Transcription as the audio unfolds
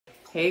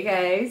Hey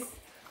guys,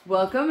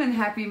 welcome and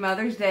happy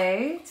Mother's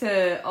Day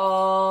to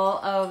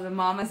all of the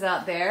mamas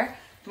out there.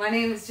 My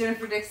name is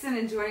Jennifer Dixon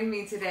and joining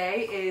me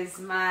today is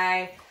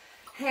my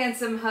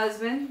handsome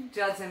husband,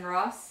 Judson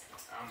Ross.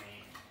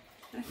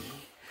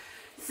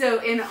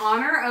 So in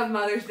honor of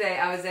Mother's Day,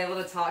 I was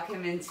able to talk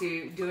him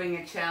into doing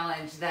a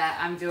challenge that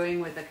I'm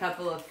doing with a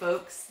couple of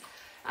folks.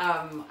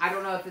 I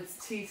don't know if it's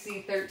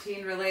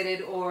TC13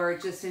 related or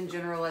just in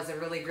general as a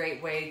really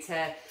great way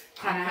to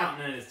kind of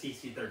counting it as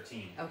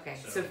TC13. Okay,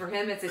 so for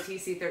him it's a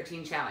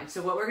TC13 challenge.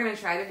 So what we're going to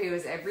try to do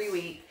is every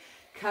week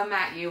come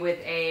at you with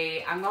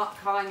I'm not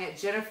calling it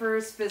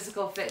Jennifer's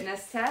physical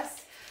fitness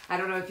test. I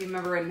don't know if you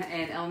remember in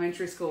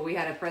elementary school we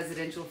had a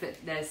presidential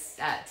fitness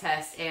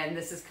test, and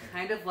this is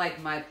kind of like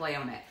my play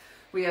on it.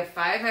 We have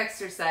 5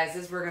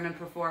 exercises. We're going to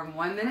perform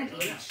 1 minute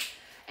each.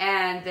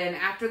 And then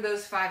after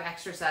those 5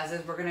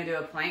 exercises, we're going to do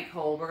a plank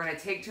hold. We're going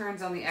to take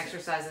turns on the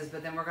exercises,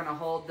 but then we're going to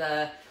hold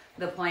the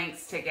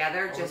planks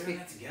together. Oh, just we're doing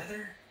that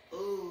together?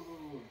 Oh,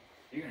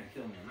 you're going to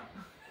kill me on that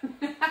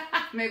one.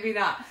 Maybe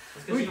not.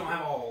 It's because you don't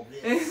have all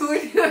this.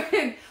 We're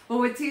doing, well,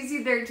 with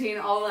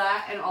TC13, all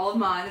that and all of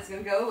mine is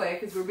going to go away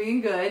because we're being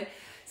good.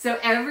 So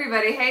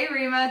everybody, hey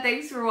Rima,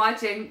 thanks for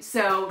watching.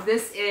 So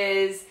this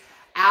is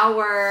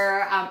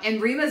our,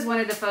 and Rima's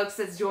one of the folks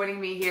that's joining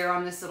me here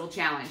on this little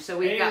challenge. So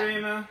we've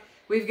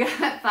We've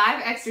got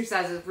 5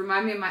 exercises.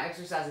 Remind me of my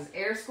exercises.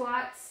 Air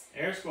squats.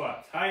 Air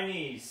squats, high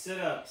knees,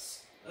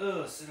 sit-ups,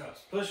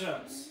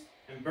 push-ups,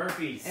 and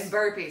burpees. And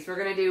burpees. We're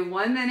going to do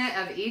 1 minute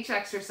of each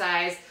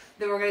exercise.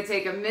 Then we're going to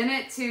take a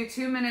minute to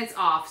 2 minutes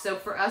off. So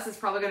for us, it's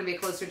probably going to be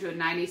closer to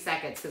 90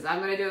 seconds because I'm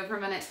going to do it for a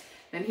minute.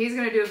 Then he's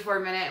going to do it for a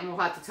minute, and we'll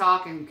have to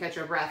talk and catch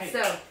our breath. Hey,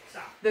 so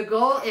stop. The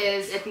goal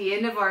is at the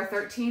end of our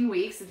 13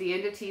 weeks, at the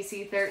end of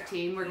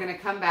TC13, we're going to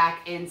come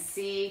back and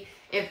see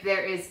if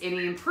there is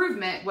any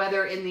improvement,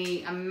 whether in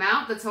the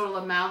total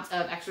amount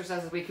of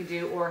exercises we can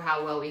do or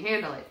how well we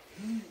handle it.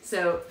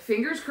 So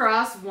fingers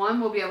crossed,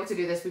 we'll be able to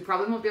do this. We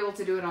probably won't be able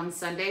to do it on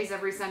Sundays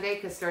every Sunday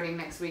because starting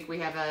next week we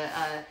have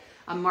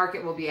a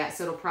market we'll be at.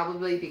 So it'll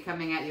probably be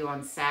coming at you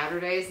on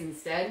Saturdays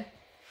instead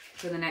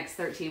for the next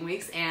 13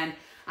 weeks. And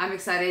I'm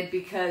excited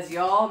because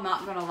y'all,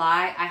 not gonna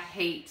lie, I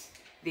hate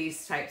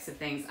these types of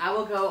things. I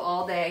will go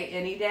all day,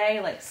 any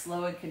day, like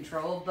slow and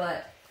controlled,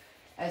 but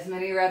as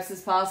many reps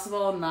as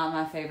possible, not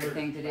my favorite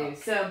thing to do.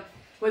 So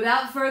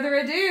without further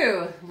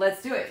ado,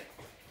 let's do it.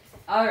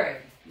 All right,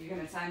 you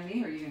gonna time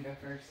me or you gonna go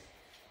first?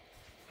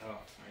 Oh,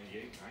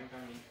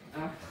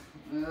 I'm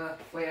timing.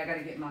 Wait, I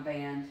gotta get my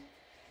band.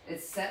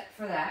 It's set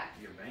for that.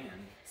 Your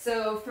band?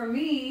 So for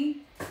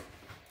me,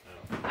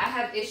 I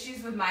have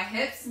issues with my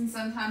hips, and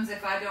sometimes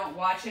if I don't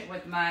watch it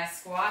with my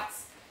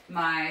squats,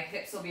 my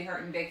hips will be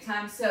hurting big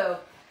time. So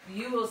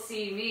you will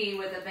see me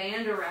with a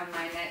band around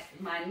my neck,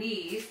 my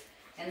knees,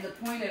 and the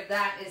point of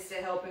that is to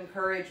help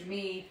encourage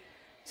me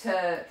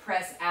to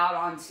press out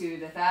onto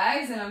the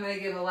thighs. And I'm going to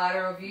give a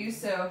lateral view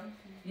so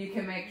you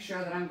can make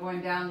sure that I'm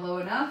going down low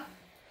enough.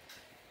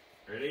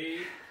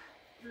 Ready?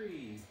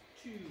 3,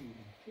 2,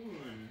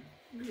 1,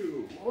 go.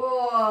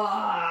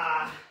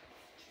 Whoa!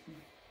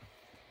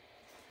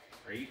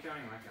 Are you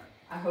counting my count?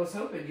 I was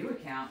hoping you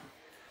would count.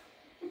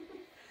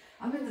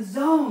 I'm in the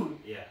zone.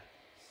 Yeah.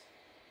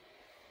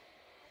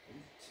 8,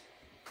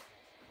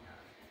 9,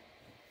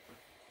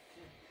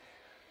 10,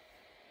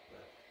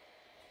 11,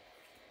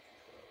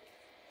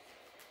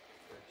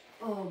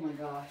 12, 13, Oh my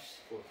gosh.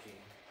 14,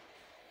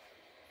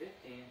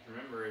 15.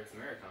 Remember, it's a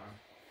marathon.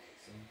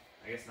 So,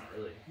 I guess not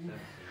really. 17,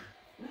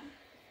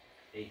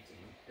 18.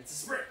 It's a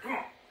sprint. Come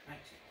on.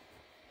 19,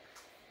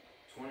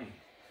 20,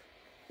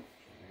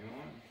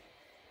 21.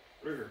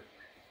 River.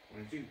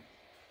 22.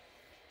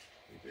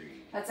 23.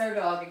 That's our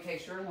dog, in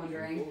case you're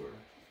wondering. 24.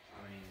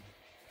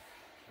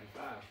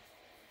 25.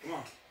 Come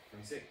on.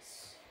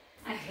 26.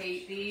 I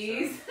hate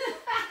these.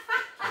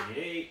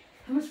 28.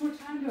 How much more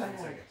time do I 10 have?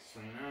 seconds.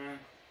 29.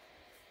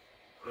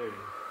 30.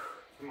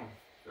 Come on.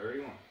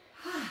 31.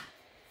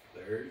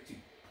 32.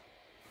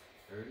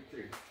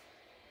 33.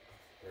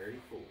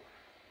 34.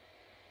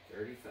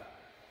 35.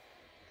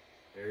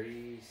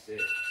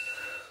 36.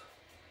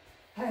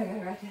 I gotta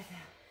write that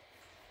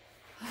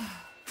down.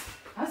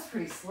 That's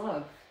pretty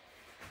slow.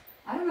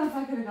 I don't know if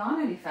I could have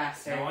gone any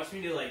faster. Now watch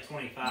me do like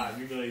 25.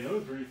 You'd be like, that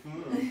was pretty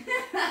fun.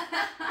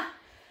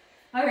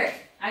 All right,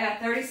 I got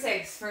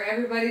 36 for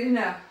everybody to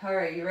know. All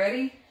right, you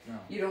ready? No.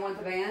 You don't want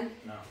the band?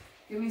 No.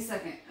 Give me a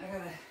second. I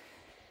gotta.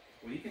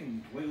 Well, you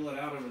can wiggle it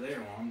out over there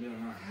while I'm doing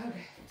mine.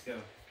 Okay. Let's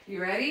go.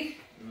 You ready?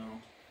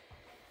 No.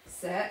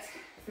 Set.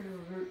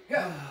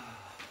 Go.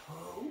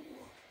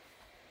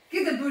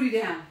 Get the booty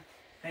down.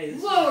 Hey,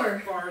 this Lower.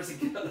 is as far as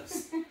it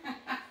goes.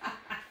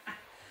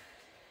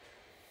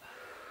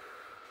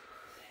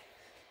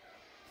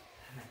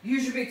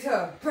 Use your big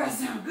toe. Press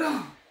down.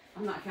 Go.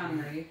 I'm not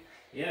counting, are you?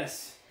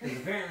 Yes, because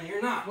apparently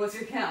you're not. What's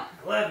your count?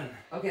 11.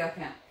 Okay, I'll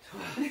count.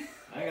 12.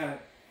 I got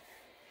it.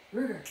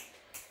 Ruger.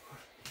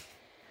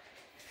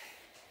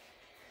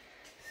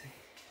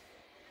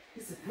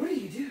 He said, what are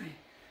you doing?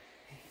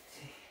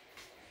 18.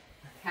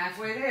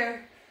 Halfway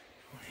there.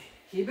 20.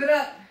 Keep it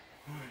up.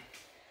 1,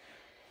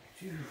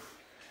 2,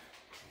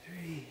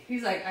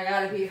 He's like, I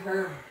gotta be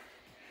her.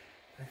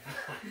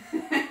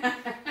 7.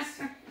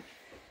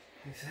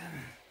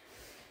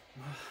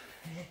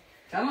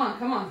 Come on,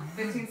 come on.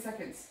 15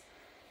 seconds.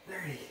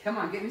 30. Come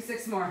on, give me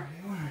 6 more.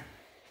 31.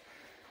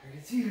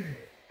 32.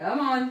 Come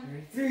on.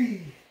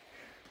 33.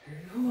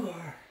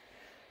 34.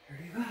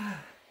 35.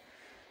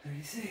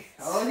 36.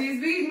 Oh, he's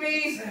beating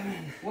me.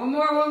 7. One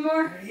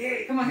more.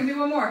 38. Come on, give me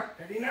one more.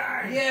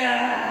 39.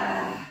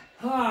 Yeah.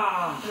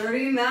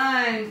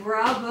 39.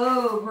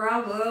 Bravo.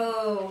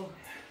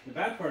 The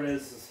bad part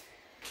is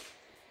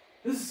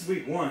this is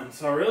week 1,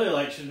 so I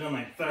really should have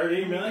done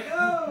 30 and be like,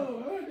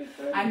 oh, I did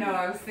 30. I know,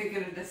 I was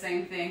thinking of the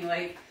same thing.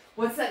 Like,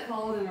 what's that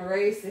called in a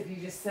race if you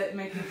just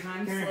make your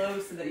time slow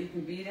so that you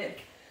can beat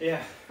it?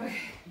 Yeah. Okay,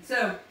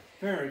 so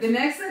the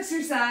next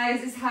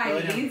exercise is high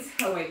knees.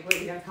 Oh wait,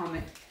 you got a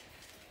comment.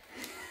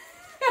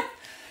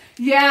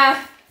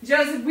 Yeah,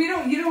 Joseph, you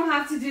don't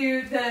have to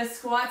do the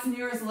squats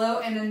near as low.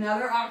 And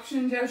another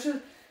option,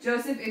 Joseph,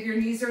 if your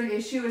knees are an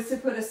issue, is to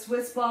put a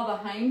Swiss ball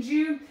behind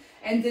you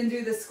and then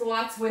do the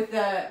squats with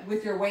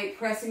your weight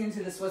pressing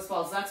into the Swiss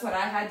balls. That's what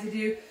I had to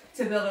do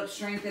to build up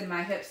strength in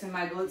my hips and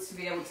my glutes to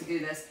be able to do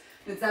this.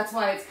 But that's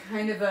why it's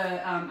kind of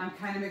I'm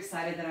kind of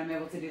excited that I'm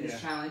able to do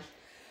this challenge.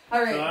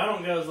 All right. So I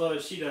don't go as low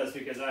as she does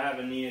because I have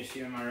a knee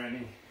issue in my right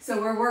knee.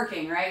 So we're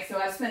working, right? So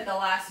I've spent the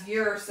last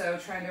year or so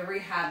trying to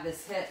rehab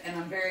this hip, and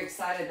I'm very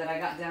excited that I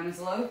got down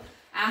as low.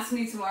 Ask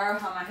me tomorrow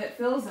how my hip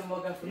feels, and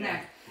we'll go from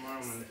there.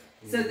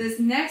 So this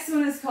next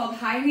one is called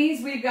high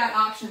knees. We've got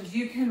options.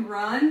 You can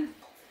run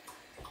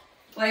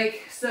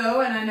like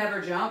so, and I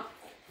never jump.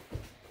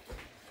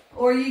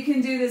 Or you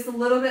can do this a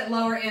little bit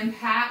lower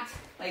impact,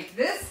 like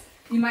this.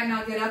 You might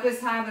not get up as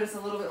high, but it's a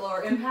little bit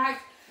lower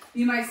impact.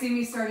 You might see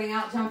me starting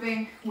out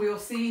jumping. We will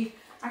see.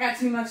 I got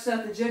too much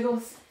stuff that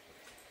jiggles.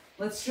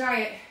 Let's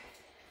try it.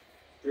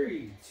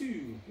 3,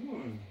 2,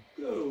 1,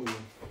 go.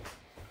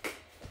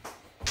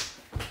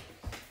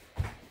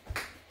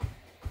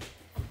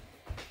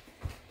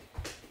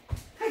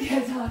 I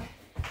can't talk.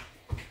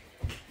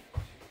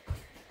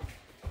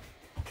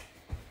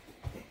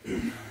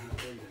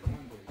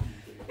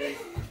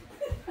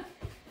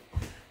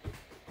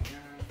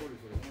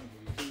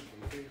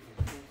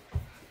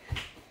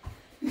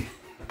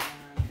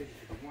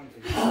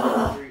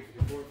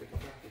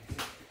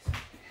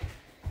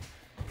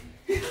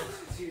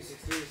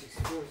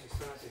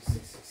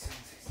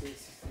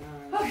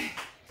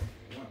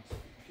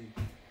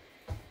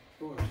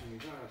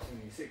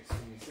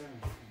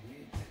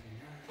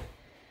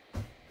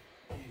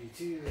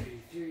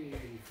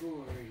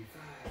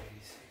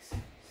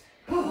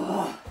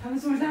 How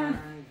much more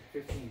time?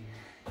 15.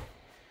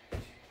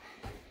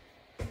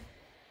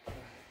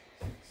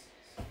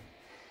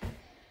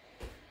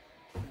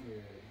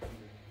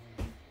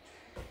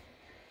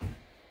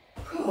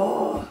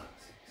 Oh.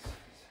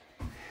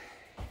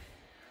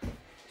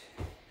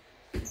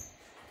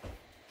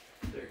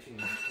 13.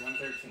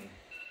 113.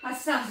 I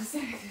stopped a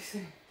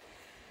second.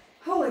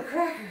 Holy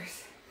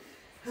crackers.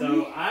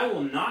 So I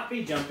will not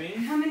be jumping.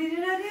 How many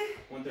did I do?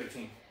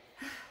 113.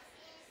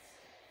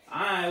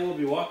 I will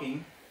be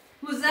walking.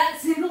 Was that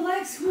single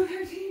legs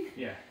 113?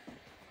 Yeah.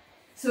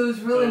 So it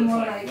was really so it's more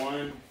like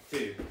 1,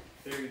 2,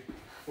 3,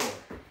 4.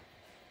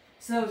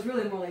 So it was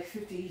really more like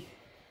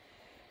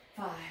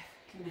 55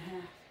 and a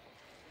half.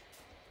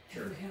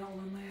 Sure. If we count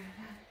one layer of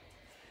that.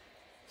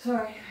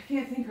 Sorry, I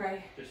can't think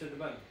right. Just hit the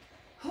button.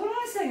 Hold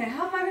on a second.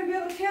 How am I going to be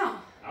able to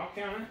count? I'll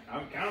count it.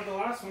 I'll count the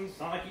last one. It's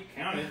not like you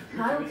counted.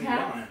 You're I too don't busy count.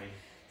 yelling at me.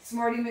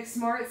 Smarty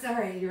McSmarts. All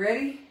right, you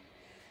ready?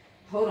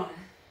 Hold on.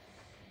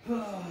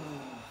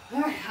 All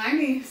right, high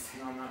knees.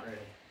 No, I'm not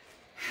ready.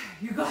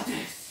 You got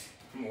this.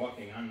 I'm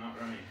walking. I'm not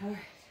running. All right,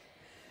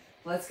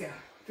 let's go.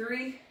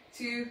 3,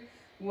 2,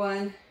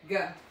 1,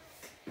 go.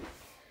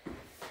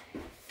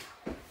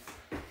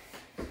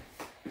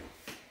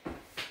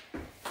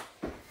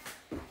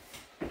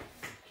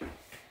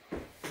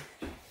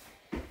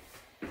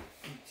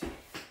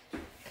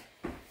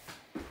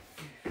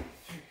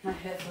 My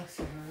head looks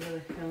like I'm really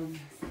feeling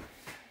this.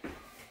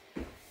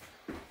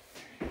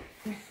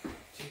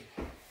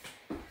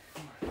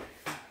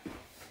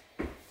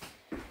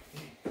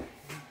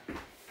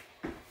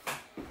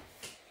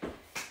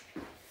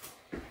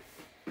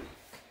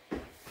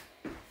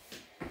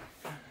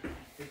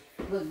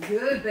 Look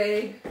good,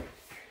 babe.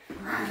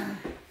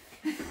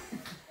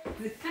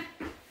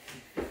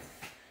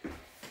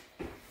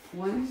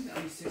 One,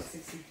 oh,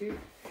 62,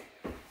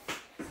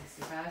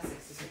 65,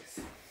 66.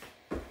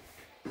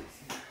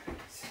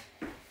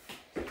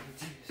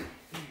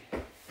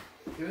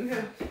 Doing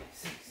good.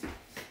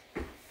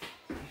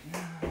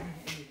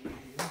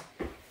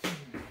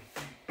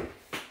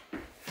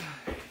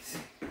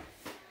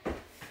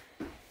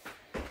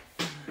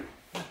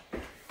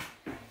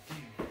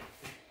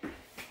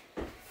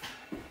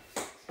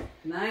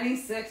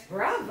 96.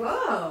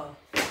 Bravo.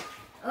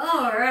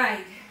 All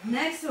right.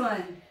 Next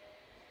one.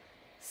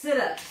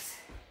 Sit-ups.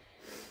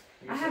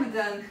 I haven't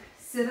done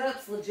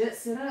sit-ups, legit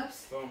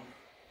sit-ups,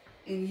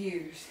 in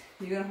years.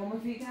 You gonna hold my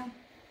feet down?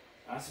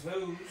 I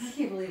suppose. I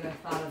can't believe I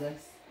thought of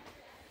this.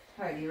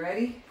 All right, you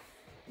ready?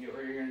 Get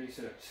ready, you're gonna do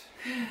sit-ups.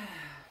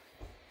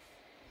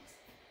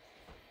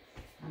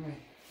 I'm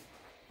ready.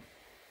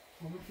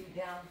 Hold my feet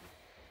down.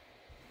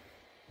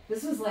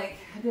 This was like,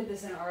 I did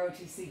this in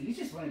ROTC. You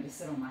just wanted to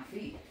sit on my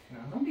feet. No.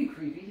 Don't be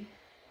creepy.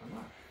 I'm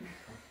not. I'm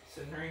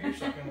sitting right here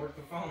so I can work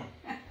the phone.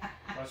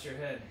 Watch your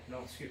head.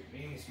 Don't scoot.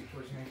 You need to scoot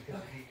towards me.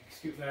 Because if you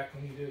scoot back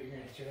when you do it, you're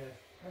going to hit your head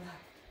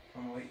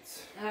on the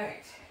weights.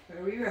 Alright.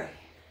 Are we ready?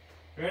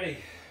 Ready.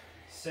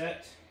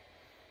 Set.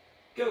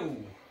 Go.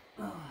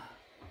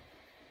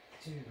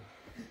 2.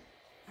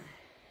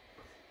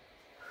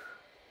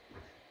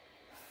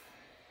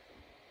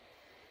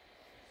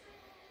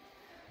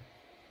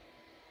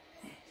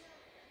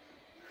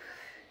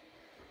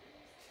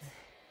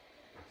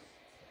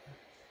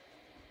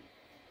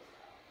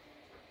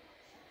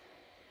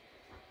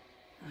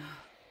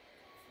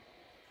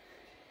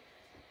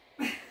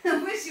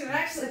 I wish you would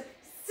actually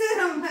sit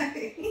on my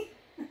feet.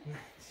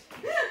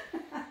 20.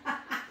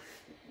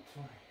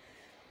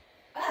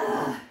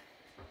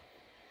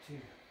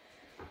 2.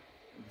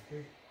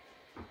 3.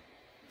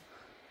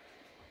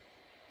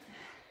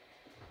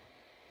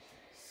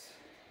 6.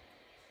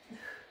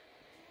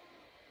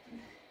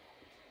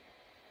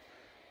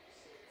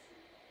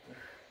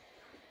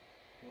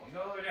 You want to go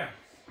all the way down.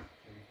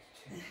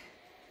 32.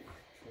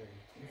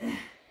 33.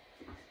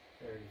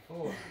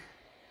 34.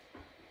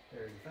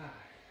 35.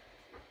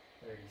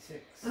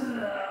 36,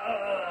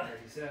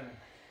 37,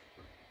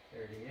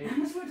 38, How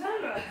much more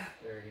time do I have?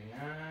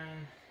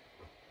 39,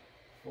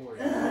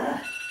 40,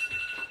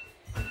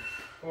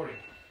 40.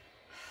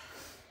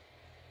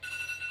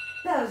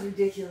 That was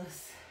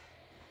ridiculous.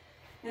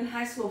 In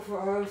high school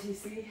for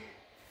ROTC,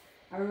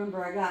 I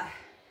remember I got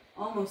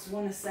almost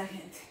 1 a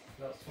second.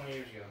 That was 20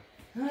 years ago.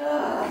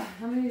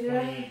 How many did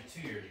I?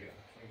 22 years ago.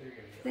 23 years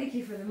ago. Thank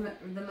you for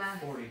the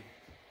math. 40.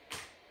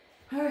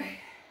 All right.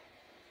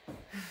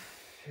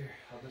 Here,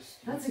 I'll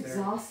just. That's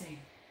exhausting.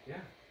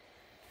 Yeah.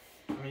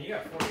 I mean, you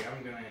got 40.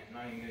 I'm gonna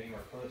not even get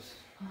anywhere close.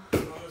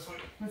 On this one.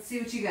 Let's see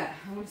what you got.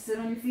 I want to sit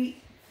on your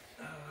feet.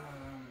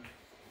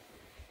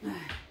 You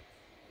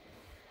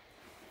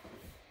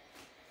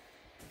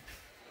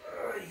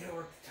gotta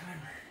work the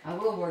timer. I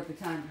will work the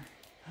timer.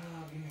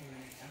 Oh, give me a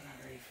minute. I'm not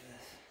ready for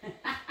this.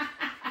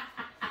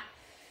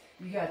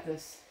 You got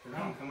this. I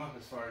don't come up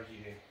as far as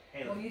you do.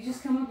 Hey, Well, you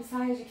just come up as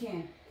high as you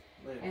can.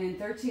 Later. And in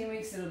 13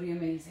 weeks, it'll be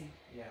amazing.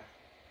 Yeah.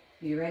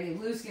 You ready?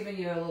 Lou's giving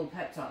you a little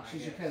pep talk.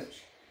 She's your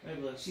coach.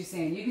 Maybe let's. She's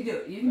saying, you can do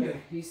it. You can do it.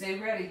 You say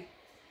ready.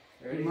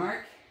 Ready? You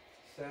mark.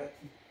 Set.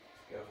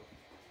 Go.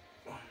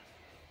 1,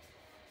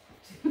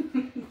 2,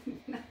 3,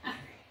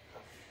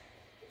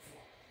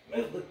 4.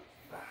 Move.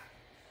 5.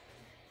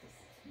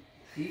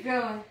 Keep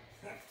going.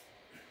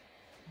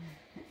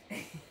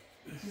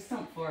 Just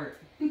don't fart.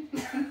 You're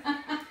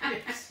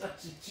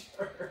such a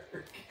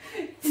jerk.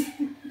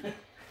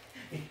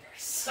 You're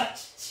such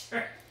a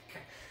jerk.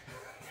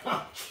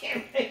 Don't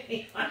give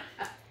me one.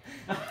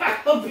 I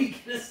hope you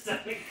get a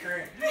stomach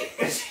cramp.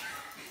 Because you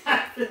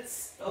happened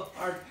so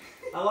hard.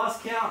 I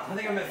lost count. I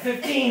think I'm at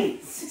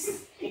 15.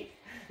 16.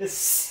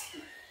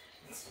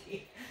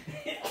 17.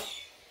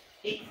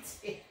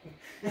 18.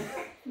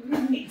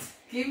 19.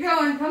 Keep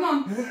going. Come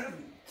on.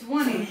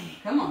 20.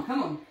 Come on.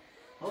 Come on.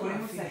 20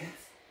 more seconds.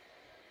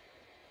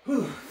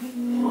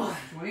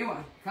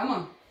 21. Come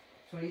on.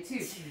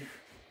 22.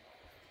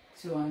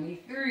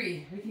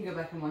 23. We can go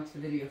back and watch the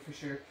video for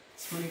sure.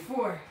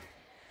 24.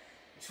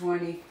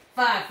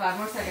 25. 5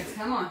 more seconds.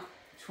 Come on.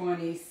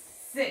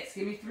 26.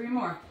 Give me 3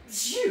 more.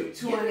 Shoot.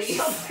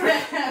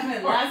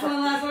 27. Last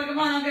one. Come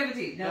on. I'll give it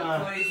to you. No,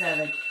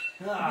 27.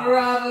 Ah.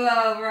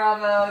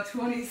 Bravo.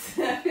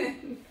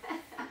 27.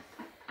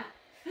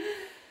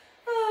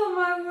 Oh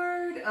my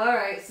word. All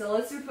right. So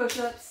let's do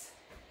push-ups.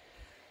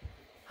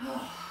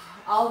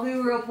 I'll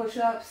do real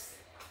push-ups.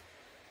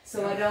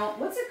 So I don't,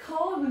 what's it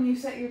called when you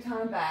set your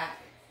time back?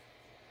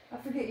 I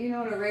forget, you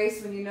know, in a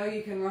race when you know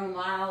you can run a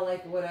mile,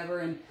 like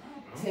whatever, in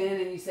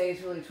 10 and you say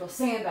it's really 12.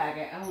 Sandbag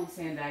it. I won't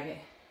sandbag it.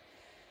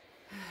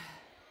 I'm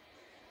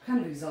kind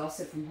of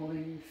exhausted from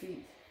holding your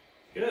feet.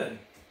 Good.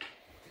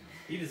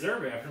 You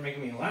deserve it after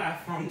making me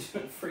laugh while I'm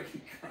doing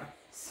freaking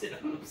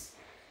sit-ups.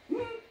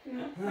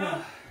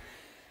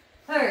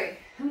 Alright,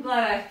 I'm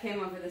glad I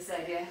came up with this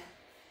idea.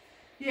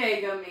 Yeah,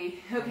 you go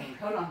me. Okay,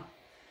 hold on.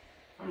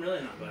 I'm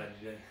really not glad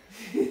you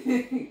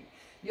did.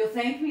 You'll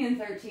thank me in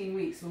 13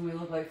 weeks when we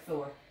look like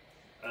Thor.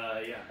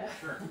 Yeah,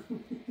 sure.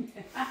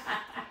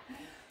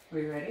 Are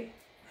you ready?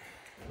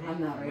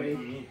 I'm not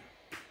ready.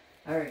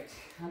 Alright,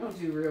 I don't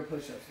do real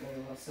push-ups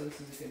very well, so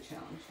this is a good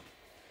challenge.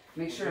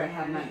 Make sure I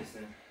have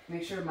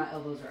make sure my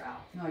elbows are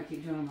out. No, I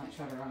keep doing them like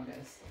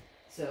chaturangas.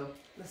 So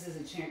this is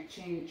a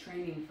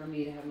training for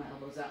me to have my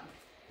elbows out.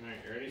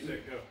 Alright, you ready,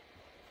 set, go.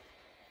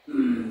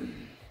 2.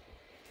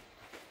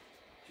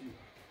 3,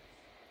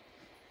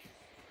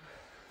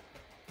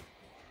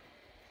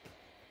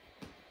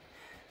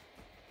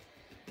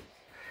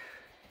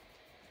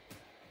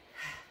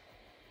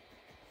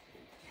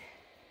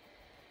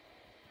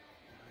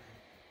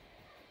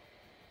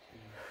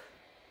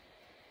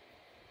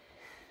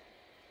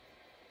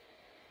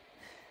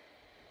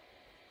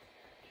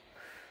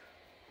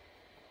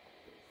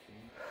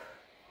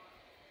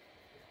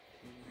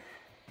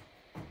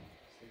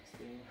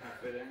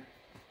 Halfway there.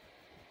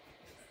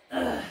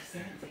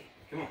 70.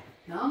 Come on.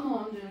 Come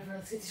on, Jennifer.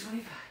 Let's get to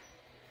 25.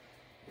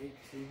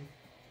 18.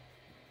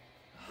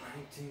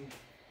 19.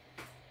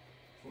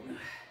 20.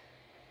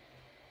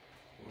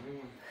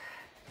 21.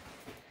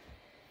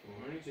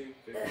 22.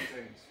 15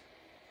 seconds.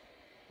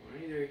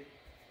 23.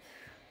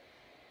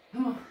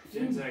 Come on.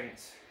 10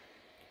 seconds.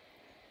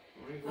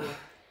 24.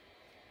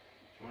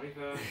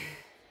 25.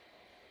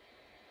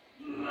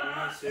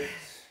 26.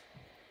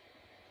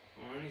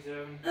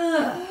 27.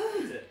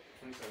 That's it.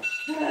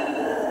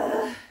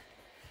 27.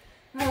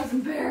 That was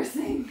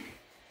embarrassing.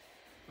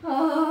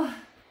 Oh,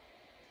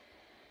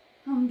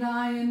 I'm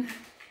dying.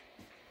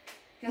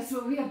 Guess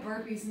what? We have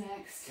burpees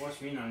next.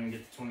 Watch me not even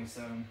get to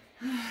 27.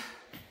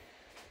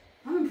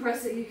 I'm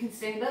impressed that you can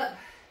stand up.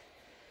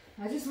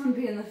 I just want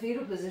to be in the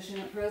fetal position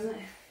at present.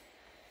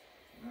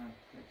 My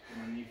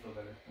knee feel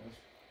better. I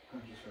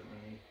just hurt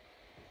my knee.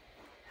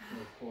 I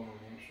was pulling on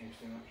my hamstrings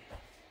too much.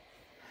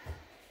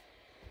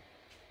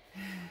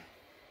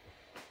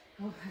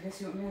 Oh, I guess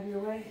you want me out of your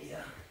way?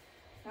 Yeah.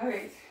 All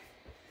right.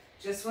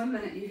 Just 1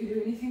 minute. You can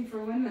do anything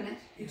for 1 minute.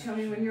 You tell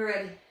me when you're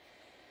ready.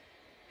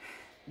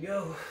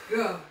 Go.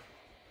 Go.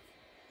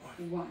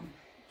 1.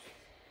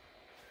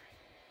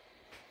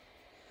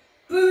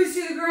 Boots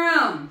to the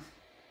ground.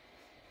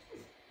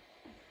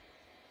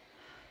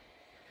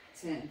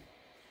 10.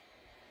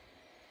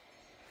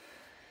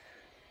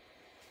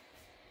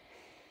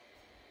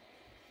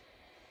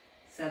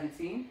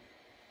 17.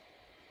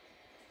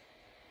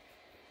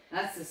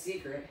 That's the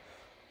secret.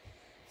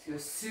 To go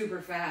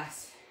super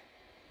fast.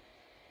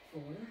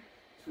 4,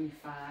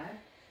 25,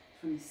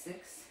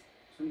 26,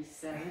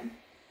 27.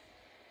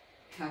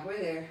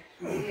 Halfway there.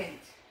 28.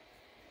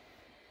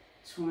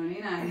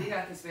 29. You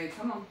got this, babe.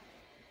 Come on.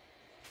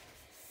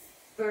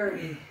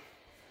 30.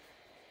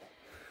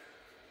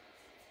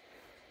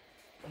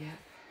 Yep.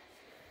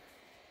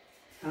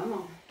 Come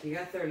on. You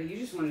got 30. You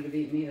just wanted to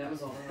beat me. That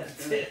was all I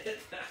was doing.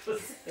 That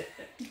was it.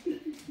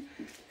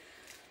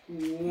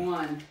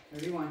 1.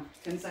 31.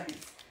 10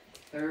 seconds.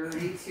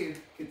 32.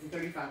 Get to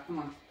 35. Come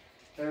on.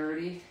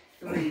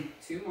 33.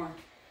 2 more.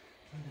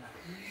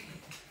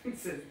 It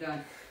says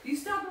done. You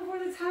stopped before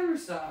the timer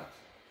stopped.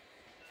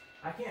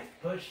 I can't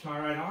push my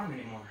right arm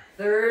anymore.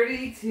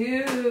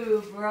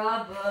 32.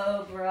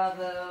 Bravo,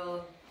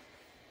 bravo.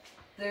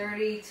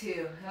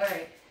 32. All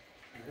right.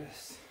 My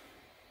wrist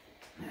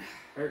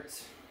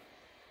hurts.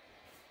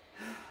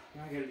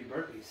 Now I gotta do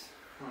burpees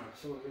on a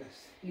sore wrist.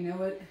 You know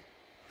what?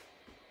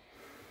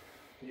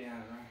 Yeah,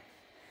 right.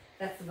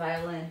 That's the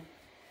violin.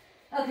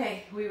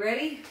 Okay, we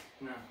ready?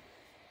 No.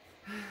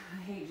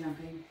 I hate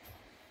jumping.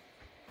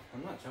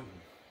 I'm not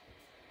jumping.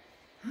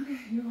 Okay,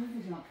 you don't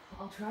have to jump.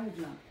 I'll try to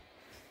jump.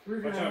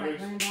 We're Watch gonna out,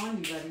 Bruce. land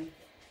on you, buddy.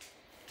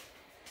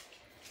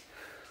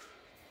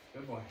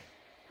 Good boy.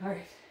 All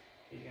right.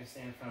 He's gonna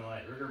stand in front of the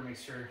light.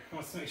 Ruger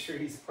wants to make sure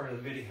he's a part of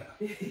the video.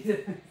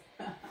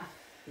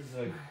 He's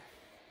like,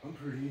 I'm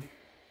pretty.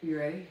 You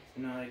ready?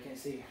 No, they can't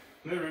see you.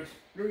 Move, Rich.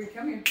 Ruby,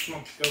 come here. Come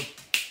on, go.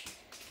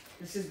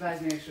 This just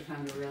buys me extra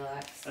time to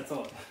relax. That's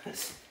all it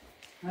does.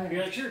 All right.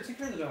 You're like, sure, take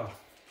care of the dog.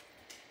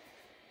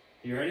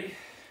 You ready?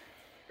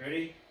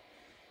 Ready,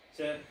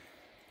 set,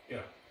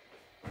 go.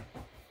 Oh,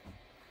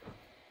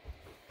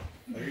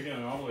 you're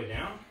doing all the way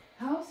down?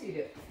 How else do you do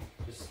it?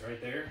 Just right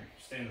there,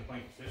 stay in the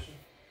plank position.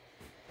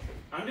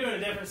 I'm doing a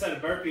different set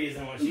of burpees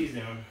than what she's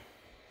doing.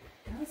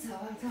 That's how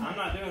I I'm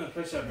not doing the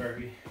push-up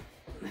burpee.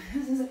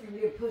 This isn't gonna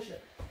be a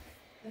push-up.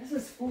 This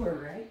is 4,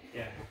 right?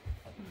 Yeah.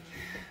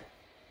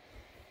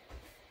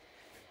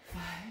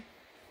 5.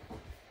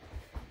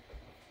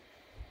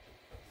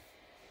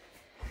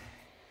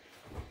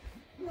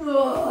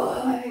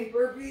 Oh, I hate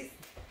burpees.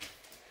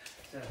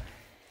 So.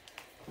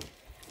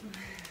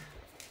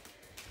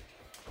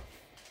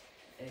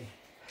 Hey.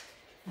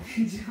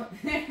 Jump.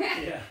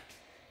 Yeah.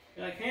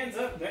 You're like, hands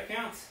up, that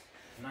counts.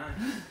 9.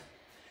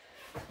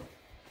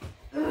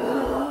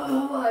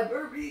 Oh, my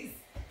burpees.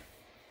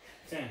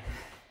 10.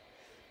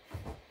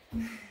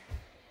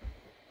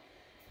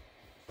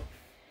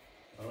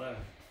 11.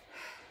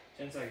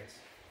 10 seconds.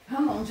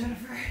 Come on,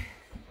 Jennifer.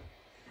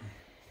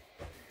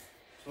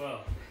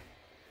 12.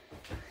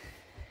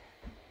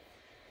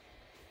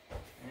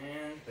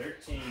 And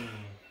 13.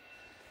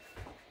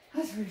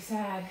 That's pretty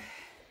sad.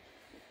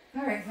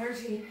 All right,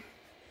 13.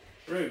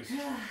 Roots.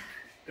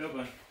 Go,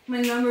 bud.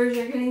 My numbers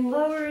are getting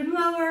lower and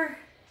lower.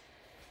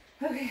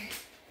 Okay.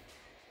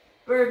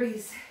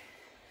 Burpees.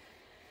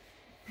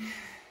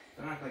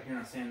 Don't act like you're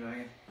not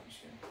sandbagging. I'm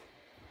just kidding.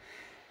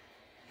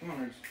 Come on,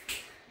 Roots.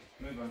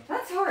 Move on.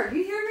 That's hard.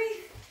 You hear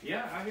me?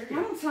 Yeah, I hear I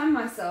you. don't time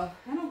myself.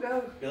 I don't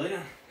go Billy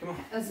down. Come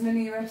on. as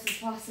many reps as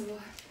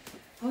possible.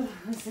 Hold on,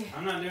 let's see.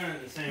 I'm not doing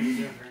it the same as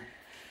Jennifer.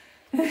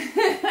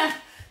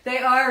 They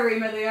are,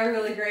 Rima. They are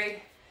really great.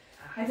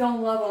 I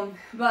don't love them,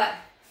 but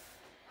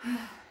all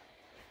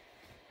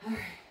right.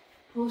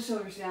 Pull the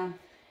shoulders down.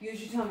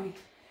 Use your tummy.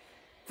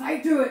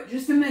 Fight through it.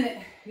 Just a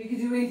minute. You can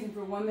do anything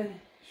for 1 minute.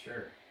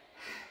 Sure.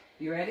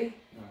 You ready?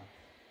 No.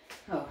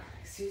 Oh,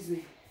 excuse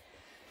me.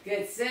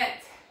 Get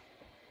set.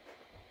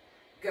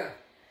 Go.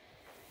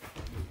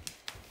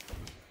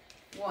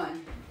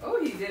 1.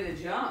 Oh, he did a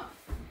jump.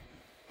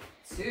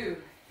 2,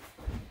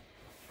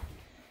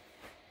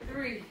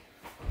 3,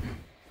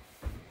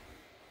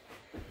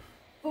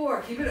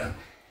 4. Keep it up.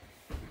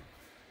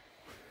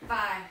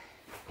 5,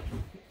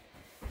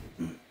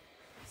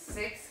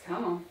 6.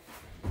 Come on.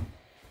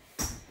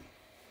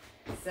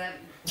 7,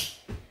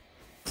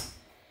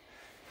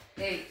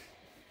 8,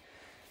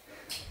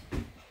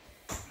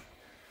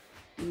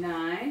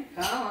 9.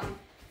 Come on.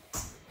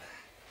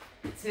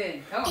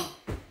 10. Come on.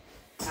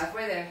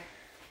 Halfway there.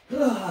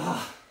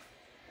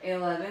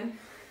 11.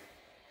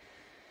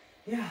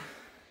 Yeah.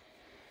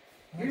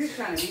 You're just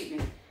trying to beat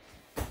me.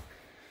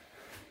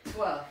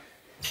 12.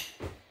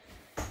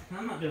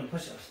 I'm not doing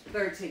push-ups.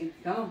 13.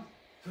 Come on.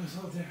 Feels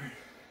so different.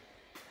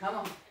 Come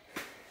on.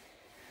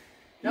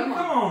 Come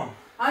on.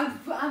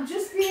 I'm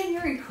just being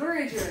your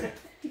encourager.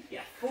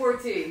 Yeah.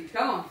 14.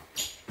 Come on.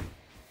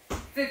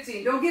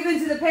 15. Don't give in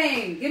to the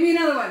pain. Give me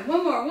another one.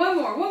 One more. One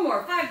more. One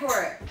more. Fight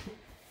for it.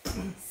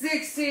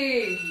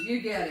 16.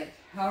 You get it.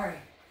 All right.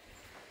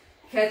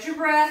 Catch your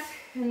breath.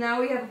 And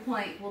now we have a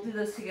plank. We'll do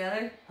those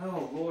together.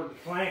 Oh, Lord, the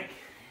plank.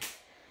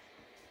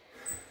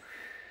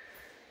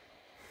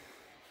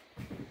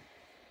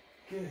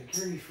 Good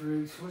grief,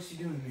 Roots. What's she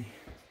doing to me?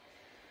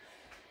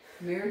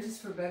 Marriage is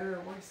for better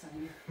or worse,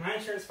 honey. My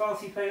insurance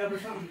policy paid up or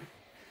something?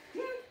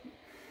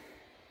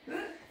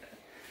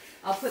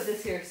 I'll put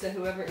this here so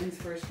whoever ends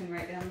first can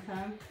write down the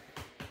time.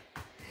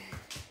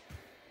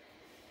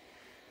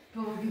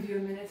 But we'll give you a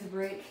minute to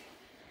break.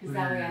 Because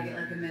that way I get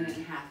like a minute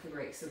and a half to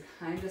break. So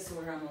kind of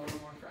sort of I'm a little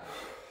more fresh.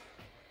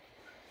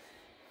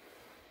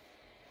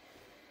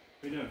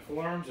 We doing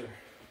forearms or?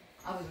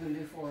 I was going to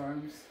do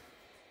forearms.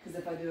 Because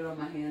if I do it on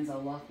my hands,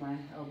 I'll lock my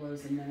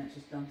elbows and then it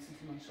just dumps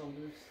into my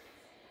shoulders.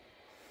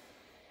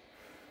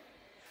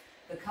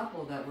 The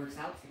couple that works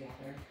out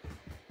together.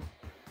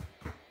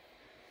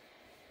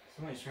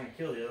 Somebody's trying to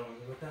kill the other one.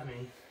 What that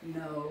means?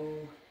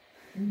 No.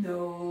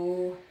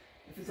 No.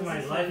 If it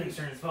Somebody's life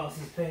insurance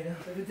policy is paid up.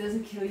 If it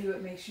doesn't kill you,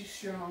 it makes you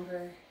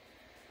stronger.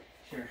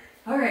 Sure.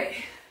 All right.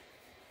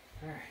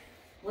 All right.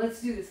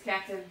 Let's do this,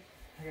 Captain.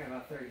 I got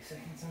about 30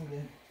 seconds. I'm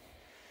good.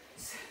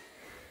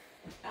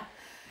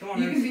 Come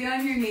on, you can be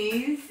on your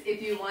knees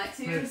if you want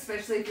to, Move.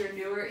 especially if you're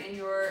newer in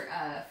your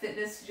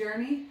fitness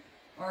journey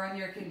or on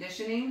your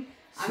conditioning.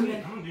 Sweet.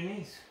 I'm gonna do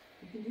knees.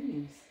 You can do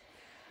knees.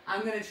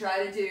 I'm going to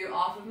try to do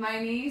off of my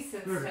knees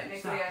since Perfect. technically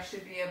Stop. I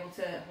should be able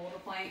to hold a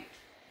plank.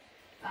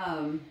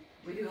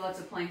 We do lots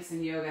of planks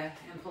in yoga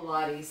and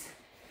Pilates.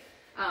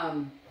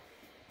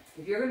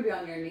 If you're going to be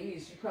on your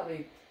knees, you're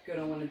probably going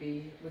to want to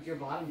be with your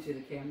bottom to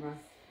the camera.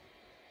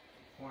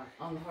 Why?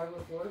 On the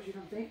hardwood floors, you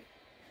don't think?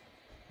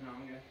 No,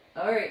 I'm good.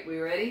 All right, we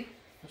ready?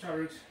 Watch out,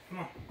 Roots. Come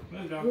on.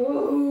 Move, dog.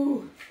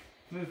 Whoa!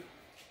 Move.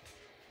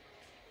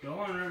 Go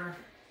on, River.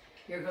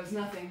 Here goes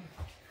nothing.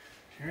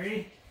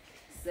 Ready?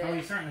 Set. Oh,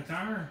 you starting the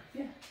timer?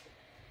 Yeah.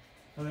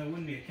 Well, that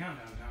wouldn't be a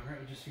countdown timer. It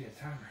would just be a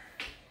timer.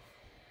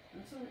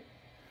 That's all right.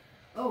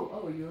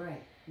 Oh, you're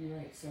right. You're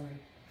right. Sorry.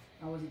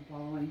 I wasn't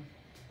following.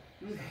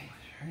 Okay.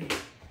 Ready?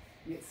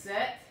 Get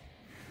set.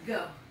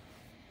 Go.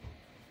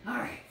 All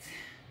right.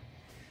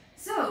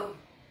 So,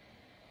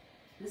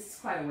 this is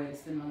quite a way to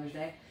spend Mother's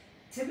Day.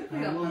 Typically,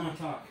 I will not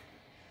talk.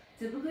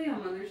 Typically on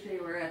Mother's Day,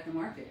 we're at the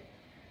market.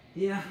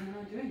 Yeah. We're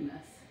not doing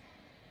this.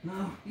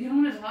 No. You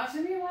don't want to talk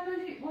to me? Why not?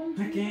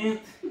 I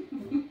can't.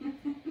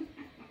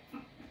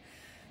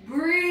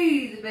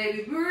 Breathe,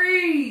 baby,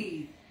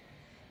 breathe.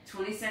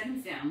 20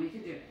 seconds down, we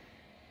can do it.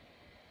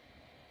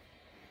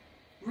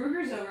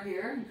 Ruger's over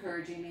here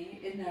encouraging me.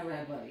 Isn't that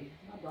right, buddy?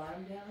 My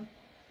bottom down.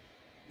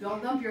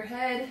 Don't dump your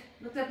head.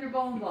 Lift up your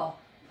bowling ball.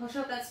 Push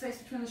up that space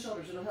between the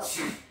shoulders. It'll help.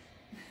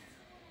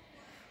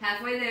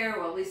 Halfway there,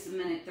 well, at least a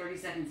minute, 30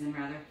 seconds in,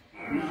 rather.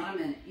 Not a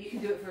minute. You can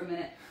do it for a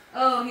minute.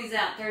 Oh, he's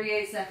out.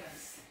 38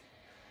 seconds.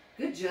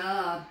 Good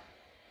job.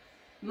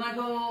 My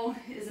goal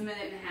is a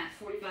minute and a half,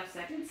 45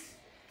 seconds.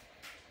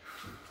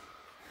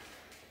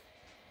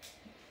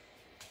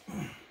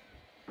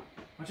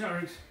 Watch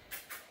out, Roots.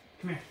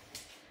 Come here.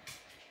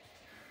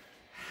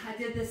 I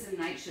did this in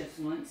night shifts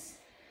once,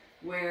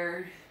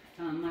 where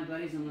my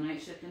buddies on the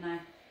night shift and I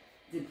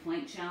did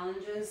plank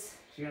challenges.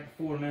 She got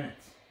the 4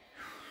 minutes.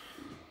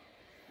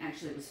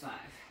 Actually, it was 5.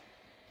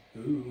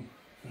 Ooh.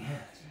 Yeah.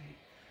 That's right.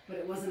 But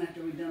it wasn't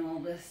after we'd done all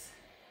this.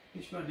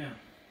 Get your butt down.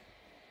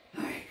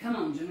 All right, come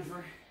on,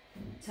 Jennifer.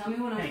 Tell me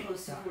when I'm Hey,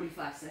 close to stop.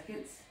 45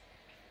 seconds.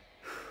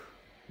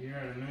 You're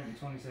at a minute and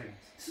 20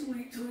 seconds.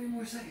 Sweet, 20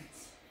 more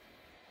seconds.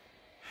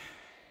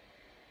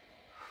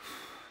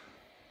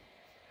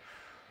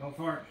 Don't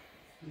fart.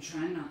 I'm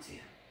trying not to.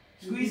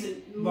 Squeeze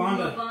it,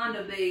 Bonda.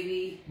 Bonda. Bonda,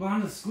 baby.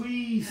 Bonda,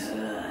 squeeze.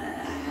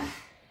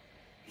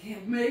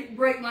 Can't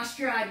break my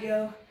stride,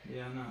 yo.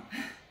 Yeah, I know.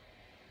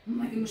 I'm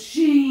like a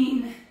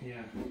machine.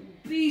 Yeah.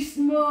 Beast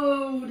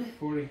mode.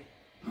 40.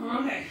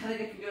 Okay, I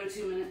think I can go to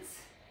 2 minutes.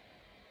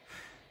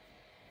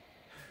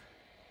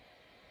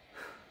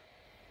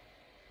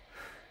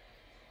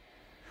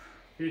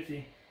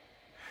 $50.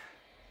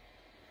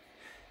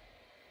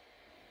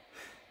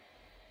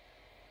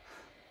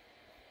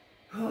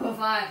 Oh,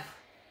 5.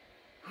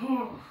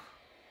 Oh.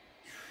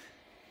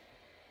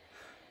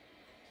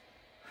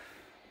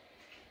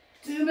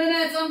 2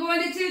 minutes. I'm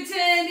going to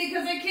 210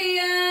 because I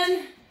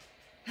can.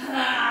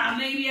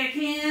 Maybe I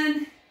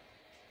can.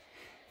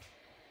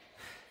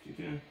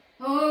 210.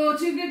 Oh,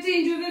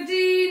 215,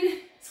 215.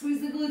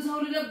 Squeeze the glutes,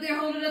 hold it up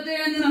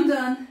there, and then I'm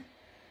done.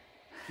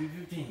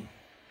 215.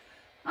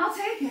 I'll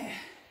take it.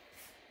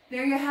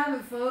 There you have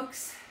it,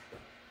 folks.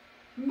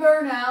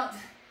 Burnout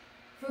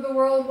for the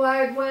World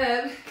Wide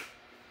Web.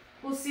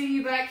 We'll see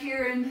you back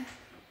here in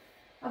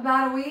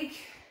about a week.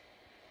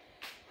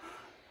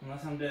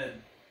 Unless I'm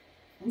dead.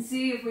 And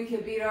see if we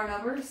can beat our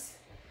numbers.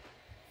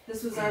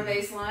 This was our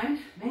baseline.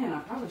 Man, I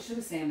probably should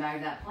have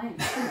sandbagged that plank.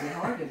 It's going to be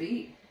hard to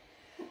beat.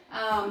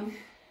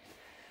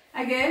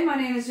 Again, my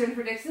name is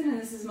Jennifer Dixon,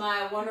 and this is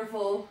my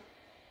wonderful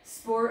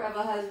sport of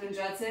a husband,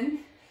 Judson.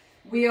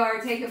 We are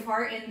taking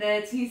part in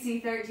the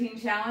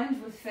TC13 challenge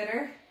with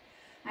FITTR.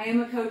 I am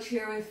a coach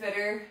here with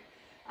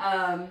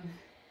FITTR.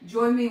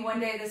 Join me one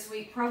day this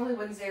week, probably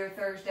Wednesday or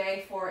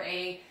Thursday, for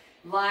a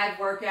live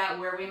workout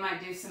where we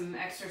might do some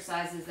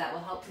exercises that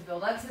will help to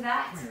build up to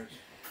that.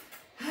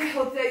 I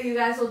hope that you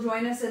guys will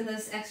join us in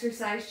this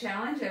exercise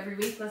challenge every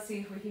week. Let's see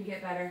if we can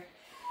get better.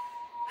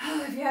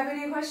 If you have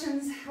any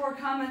questions or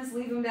comments,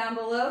 leave them down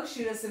below.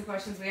 Shoot us some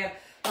questions. We have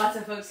lots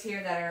of folks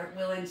here that are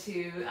willing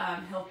to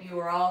help you.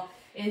 We're all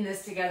in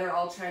this together,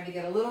 all trying to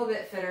get a little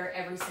bit fitter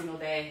every single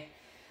day.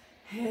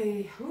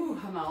 Hey,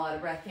 I'm all out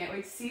of breath. Can't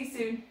wait to see you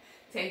soon.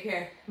 Take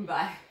care.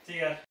 Bye. See ya.